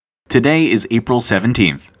Today is April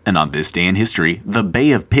 17th, and on this day in history, the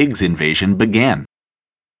Bay of Pigs invasion began.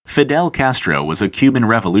 Fidel Castro was a Cuban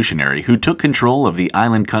revolutionary who took control of the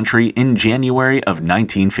island country in January of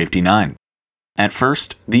 1959. At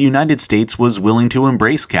first, the United States was willing to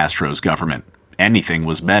embrace Castro's government. Anything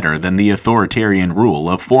was better than the authoritarian rule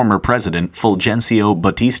of former President Fulgencio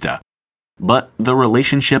Batista. But the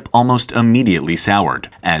relationship almost immediately soured,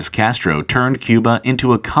 as Castro turned Cuba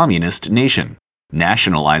into a communist nation,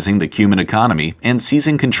 nationalizing the Cuban economy and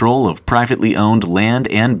seizing control of privately owned land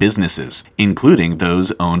and businesses, including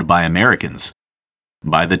those owned by Americans.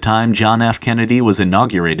 By the time John F. Kennedy was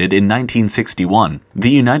inaugurated in 1961, the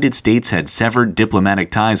United States had severed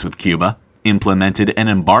diplomatic ties with Cuba, implemented an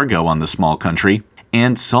embargo on the small country,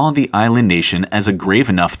 and saw the island nation as a grave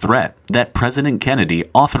enough threat that President Kennedy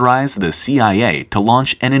authorized the CIA to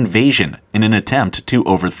launch an invasion in an attempt to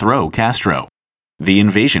overthrow Castro. The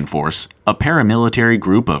invasion force, a paramilitary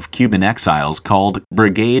group of Cuban exiles called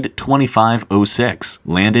Brigade 2506,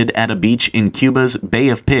 landed at a beach in Cuba's Bay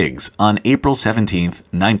of Pigs on April 17,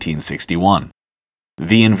 1961.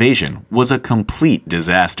 The invasion was a complete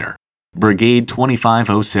disaster. Brigade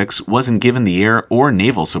 2506 wasn't given the air or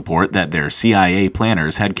naval support that their CIA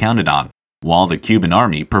planners had counted on, while the Cuban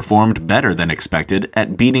army performed better than expected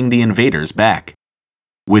at beating the invaders back.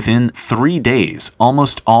 Within 3 days,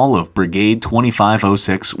 almost all of Brigade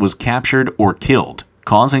 2506 was captured or killed,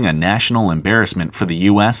 causing a national embarrassment for the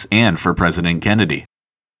U.S. and for President Kennedy.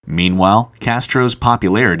 Meanwhile, Castro's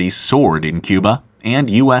popularity soared in Cuba,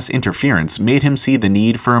 and U.S. interference made him see the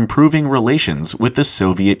need for improving relations with the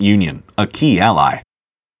Soviet Union, a key ally.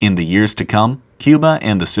 In the years to come, Cuba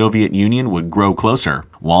and the Soviet Union would grow closer,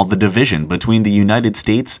 while the division between the United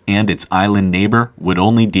States and its island neighbor would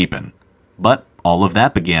only deepen. But all of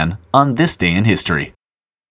that began on this day in history.